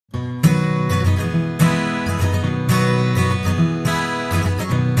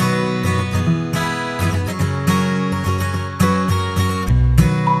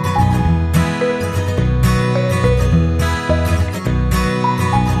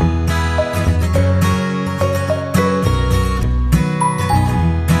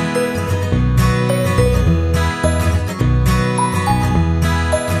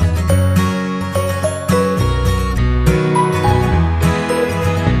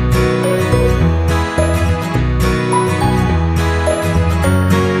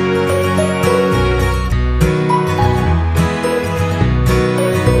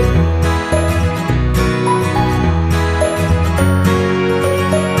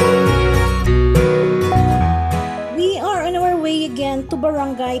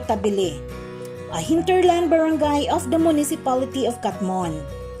Barangay Tabili, a hinterland barangay of the Municipality of Catmon.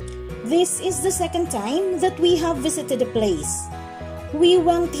 This is the second time that we have visited the place. We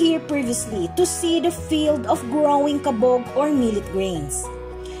went here previously to see the field of growing kabog or millet grains,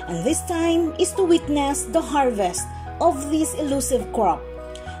 and this time is to witness the harvest of this elusive crop,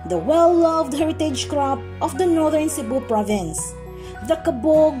 the well-loved heritage crop of the northern Cebu province, the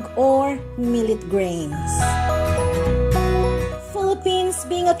kabog or millet grains. Philippines,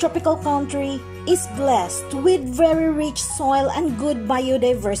 being a tropical country, is blessed with very rich soil and good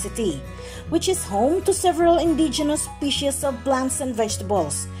biodiversity, which is home to several indigenous species of plants and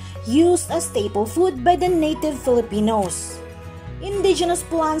vegetables used as staple food by the native Filipinos. Indigenous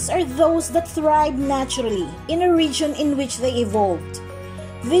plants are those that thrive naturally in a region in which they evolved.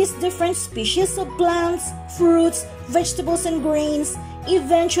 These different species of plants, fruits, vegetables, and grains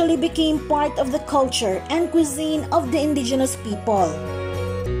eventually became part of the culture and cuisine of the indigenous people.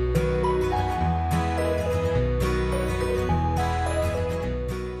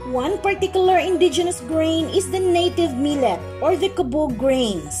 One particular indigenous grain is the native millet or the kabog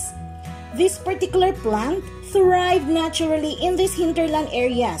grains. This particular plant thrive naturally in these hinterland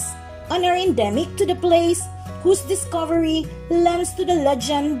areas and are endemic to the place, whose discovery lends to the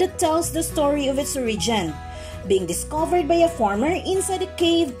legend that tells the story of its origin, being discovered by a farmer inside a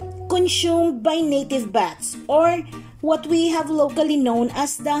cave consumed by native bats, or what we have locally known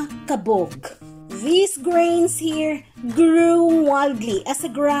as the kabog. These grains here grew wildly as a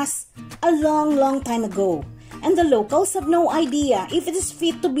grass a long time ago, and the locals have no idea if it is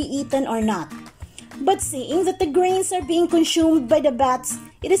fit to be eaten or not. But seeing that the grains are being consumed by the bats,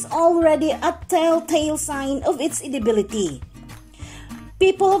 it is already a telltale sign of its edibility.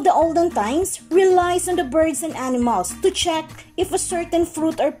 People of the olden times relies on the birds and animals to check if a certain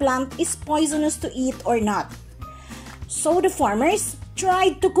fruit or plant is poisonous to eat or not. So the farmers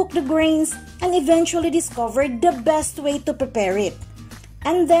tried to cook the grains and eventually discovered the best way to prepare it.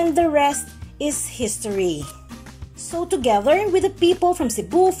 And then the rest is history. So together with the people from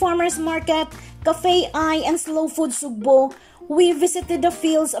Cebu Farmers Market, Cafe I, and Slow Food Sugbo, we visited the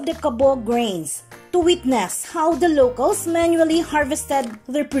fields of the kabog grains to witness how the locals manually harvested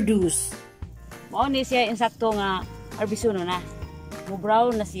their produce. Mao ni siya insakto nga harbisono na. Mo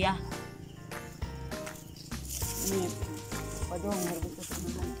brown na siya. Padong harbisono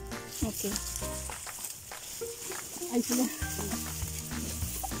na. Okay. Ay sila.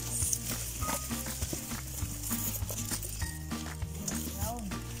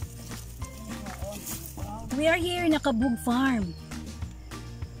 We are here in a kabog farm.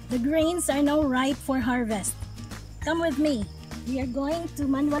 The grains are now ripe for harvest. Come with me. We are going to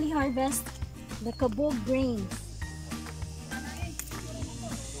manually harvest the kabog grains.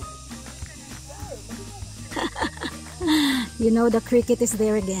 You know, the cricket is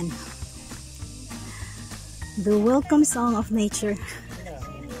there again. The welcome song of nature.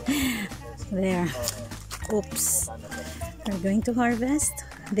 There. Oops. We're going to harvest.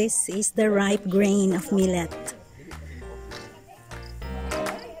 This is the ripe grain of millet.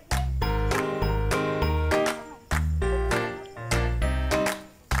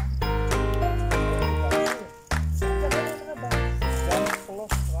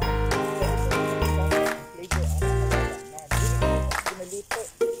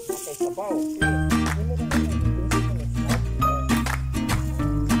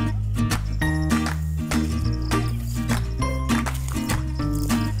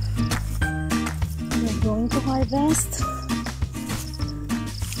 Going to harvest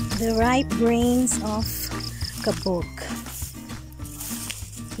the ripe grains of kabog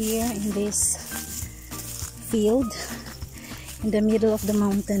here in this field in the middle of the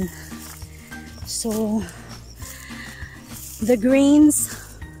mountain. So the grains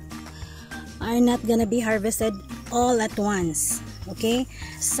are not gonna be harvested all at once, okay?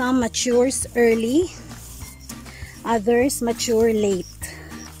 Some matures early, others mature late.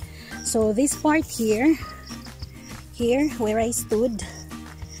 So this part here where I stood,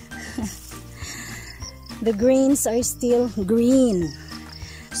 the grains are still green,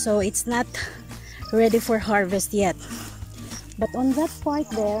 so it's not ready for harvest yet. But on that part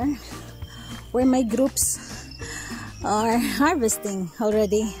there, where my groups are harvesting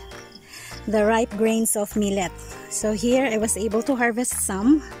already the ripe grains of millet. So here I was able to harvest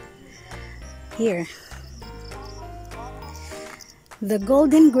some here. The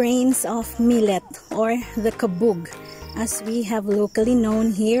golden grains of millet, or the kabog, as we have locally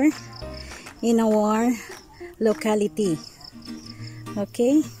known here in our locality.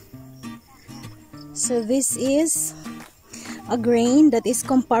 Okay, so this is a grain that is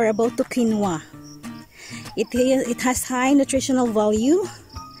comparable to quinoa. It has high nutritional value.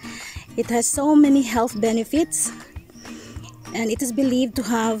 It has so many health benefits, and it is believed to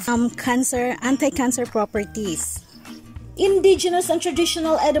have anti-cancer properties. Indigenous and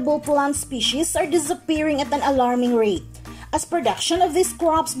traditional edible plant species are disappearing at an alarming rate, as production of these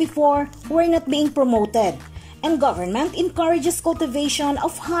crops before were not being promoted, and government encourages cultivation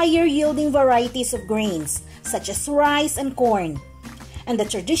of higher yielding varieties of grains, such as rice and corn. And the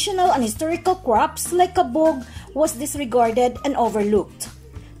traditional and historical crops like kabog was disregarded and overlooked.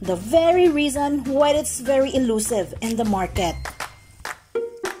 The very reason why it's very elusive in the market.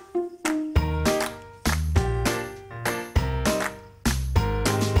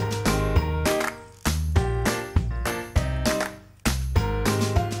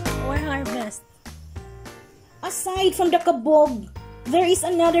 Or harvest. Aside from the kabog, there is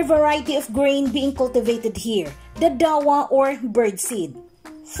another variety of grain being cultivated here, the dawa or birdseed.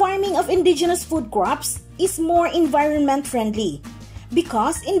 Farming of indigenous food crops is more environment friendly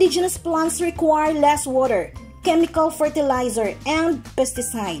because indigenous plants require less water, chemical fertilizer, and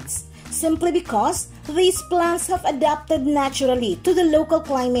pesticides, simply because these plants have adapted naturally to the local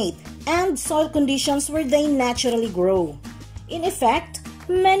climate and soil conditions where they naturally grow. In effect,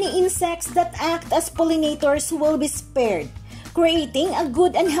 many insects that act as pollinators will be spared, creating a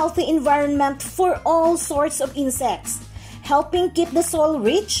good and healthy environment for all sorts of insects, helping keep the soil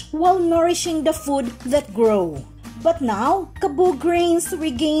rich while nourishing the food that grow. But now, kabog grains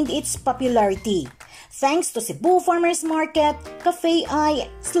regained its popularity, thanks to Cebu Farmers Market, Cafe I,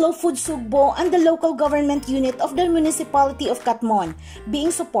 Slow Food Sugbo, and the local government unit of the Municipality of Catmon,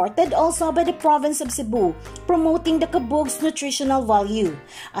 being supported also by the province of Cebu, promoting the kabog's nutritional value,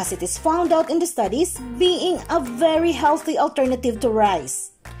 as it is found out in the studies being a very healthy alternative to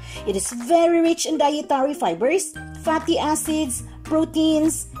rice. It is very rich in dietary fibers, fatty acids,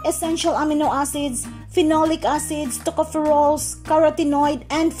 proteins, essential amino acids, phenolic acids, tocopherols, carotenoid,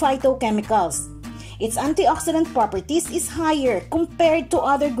 and phytochemicals. Its antioxidant properties is higher compared to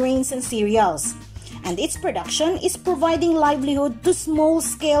other grains and cereals, and its production is providing livelihood to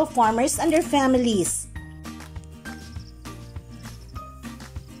small-scale farmers and their families.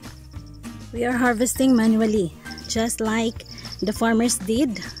 We are harvesting manually, just like the farmers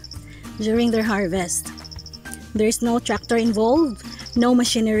did during their harvest. There is no tractor involved, no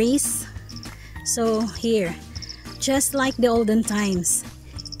machineries. So here, just like the olden times,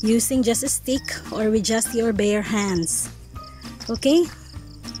 using just a stick or with just your bare hands. Okay?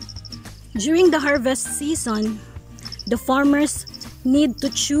 During the harvest season, the farmers need to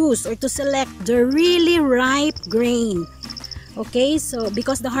choose or to select the really ripe grain. Okay? So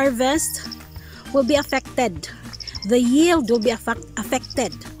because the harvest will be affected, the yield will be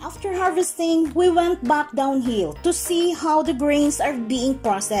affected. After harvesting, we went back downhill to see how the grains are being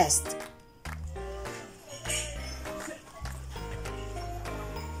processed.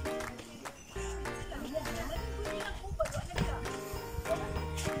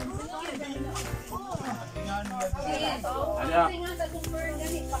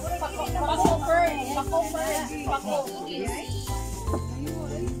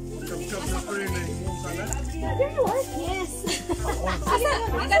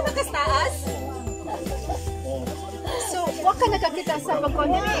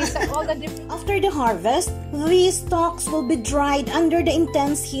 After the harvest, these stalks will be dried under the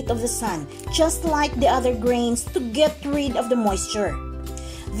intense heat of the sun, just like the other grains, to get rid of the moisture.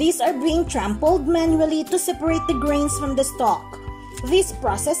 These are being trampled manually to separate the grains from the stalk. This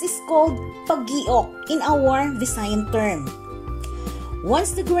process is called paggiok in our Visayan term.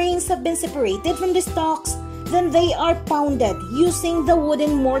 Once the grains have been separated from the stalks, then they are pounded using the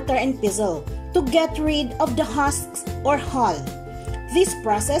wooden mortar and pestle to get rid of the husks or hull. This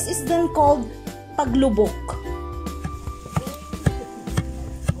process is then called paglubok.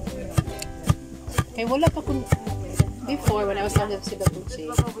 Okay, wala pa kung before when I was talking to Cebu.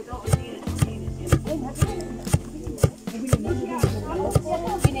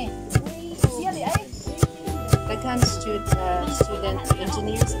 Daghan student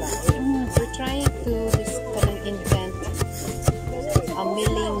engineers lang. We're trying to invent a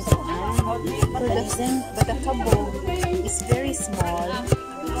milling production, but the kabog is very small.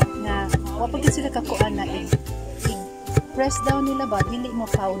 Na wapag sila kakuan na press down nila ba dili mo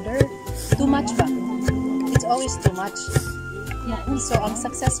powder, too much ba? It's always too much. So ang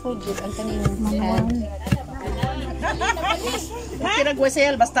successful good ang kaning hand.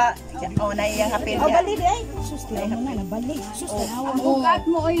 Kinagwesel basta naiyang hapil niya. Balik ay.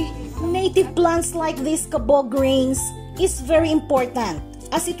 Native plants like these kabog grains is very important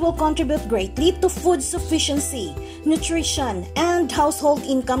as it will contribute greatly to food sufficiency, nutrition, and household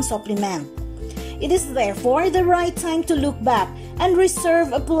income supplement. It is therefore the right time to look back and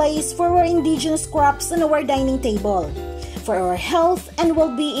reserve a place for our indigenous crops on our dining table, for our health and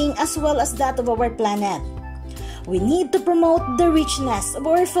well-being as well as that of our planet. We need to promote the richness of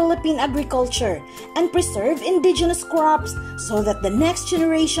our Philippine agriculture and preserve indigenous crops so that the next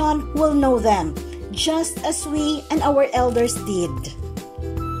generation will know them, just as we and our elders did.